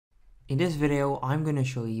In this video, I'm going to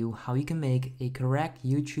show you how you can make a correct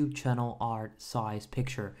YouTube channel art size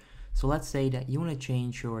picture. So let's say that you want to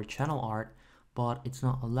change your channel art, but it's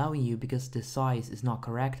not allowing you because the size is not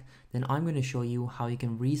correct. Then I'm going to show you how you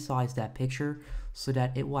can resize that picture so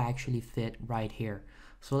that it will actually fit right here.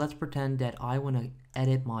 So let's pretend that I want to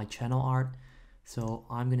edit my channel art. So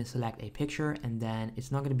I'm going to select a picture and then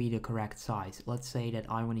it's not going to be the correct size. Let's say that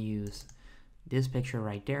I want to use this picture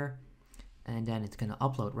right there. And then it's going to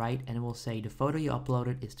upload, right? And it will say the photo you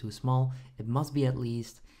uploaded is too small. It must be at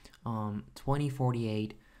least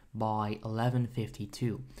 2048 by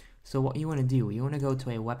 1152. So what you want to do, you want to go to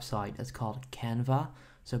a website that's called Canva.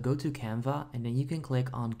 So go to Canva and then you can click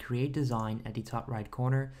on Create Design at the top right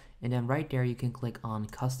corner. And then right there you can click on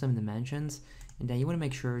Custom Dimensions. And then you want to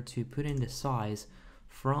make sure to put in the size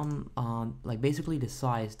from like basically the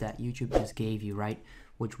size that YouTube just gave you, right?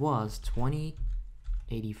 Which was 2084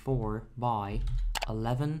 by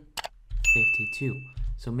 1152.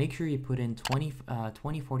 So make sure you put in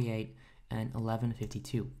 2048 and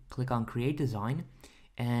 1152. Click on Create Design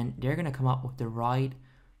and they're going to come up with the right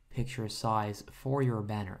picture size for your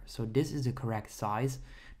banner. So this is the correct size.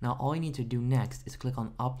 Now all you need to do next is click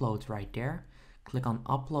on Upload right there. Click on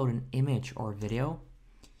Upload an image or video,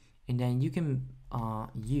 and then you can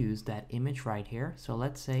use that image right here. So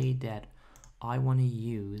let's say that I want to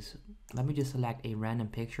use, let me just select a random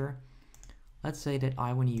picture. Let's say that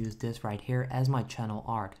I want to use this right here as my channel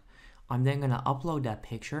art. I'm then going to upload that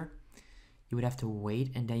picture. You would have to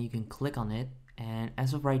wait and then you can click on it. And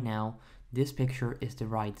as of right now, this picture is the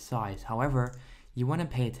right size. However, you want to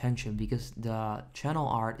pay attention because the channel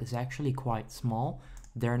art is actually quite small.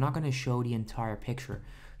 They're not going to show the entire picture.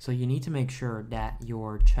 So you need to make sure that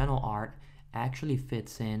your channel art actually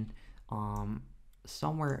fits in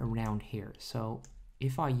somewhere around here. So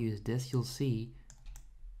if I use this, you'll see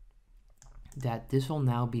that this will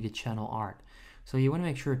now be the channel art. So you want to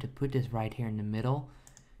make sure to put this right here in the middle.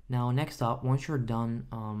 Now next up, once you're done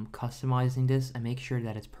customizing this and make sure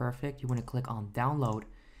that it's perfect, you want to click on download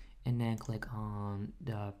and then click on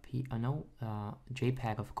the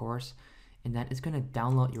JPEG, of course, and then it's going to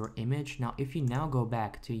download your image. Now if you now go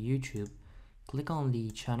back to YouTube, click on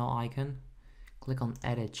the channel icon, click on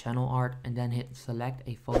edit channel art, and then hit select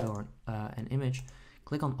a photo or an image.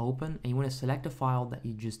 Click on open and you want to select the file that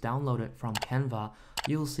you just downloaded from Canva.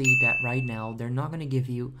 You'll see that right now they're not going to give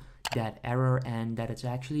you that error and that it's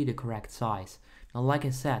actually the correct size. Now like I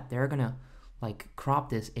said, they're gonna like crop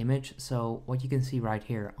this image. So what you can see right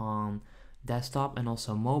here on desktop and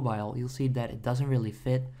also mobile, you'll see that it doesn't really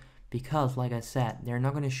fit because like I said, they're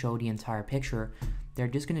not going to show the entire picture. They're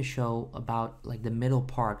just going to show about like the middle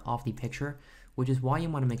part of the picture, which is why you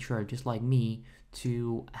want to make sure, just like me,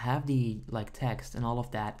 to have the like text and all of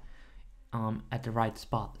that at the right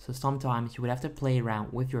spot. So sometimes you would have to play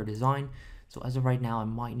around with your design. So as of right now, I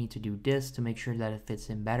might need to do this to make sure that it fits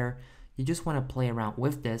in better. You just want to play around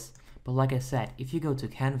with this. But like I said, if you go to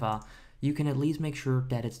Canva, you can at least make sure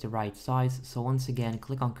that it's the right size. So once again,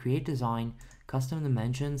 click on Create Design, Custom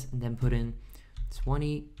Dimensions, and then put in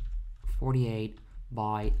 2048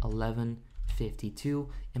 by 1152.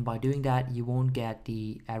 And by doing that, you won't get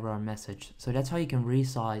the error message. So that's how you can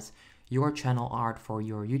resize your channel art for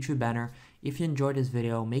your YouTube banner. If you enjoyed this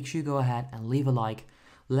video, make sure you go ahead and leave a like.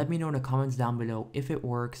 Let me know in the comments down below if it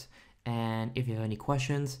works, and if you have any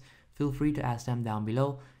questions, feel free to ask them down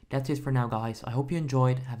below. That's it for now, guys. I hope you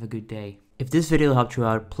enjoyed. Have a good day. If this video helped you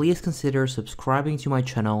out, please consider subscribing to my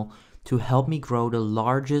channel to help me grow the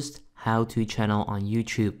largest how-to channel on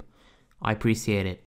YouTube. I appreciate it.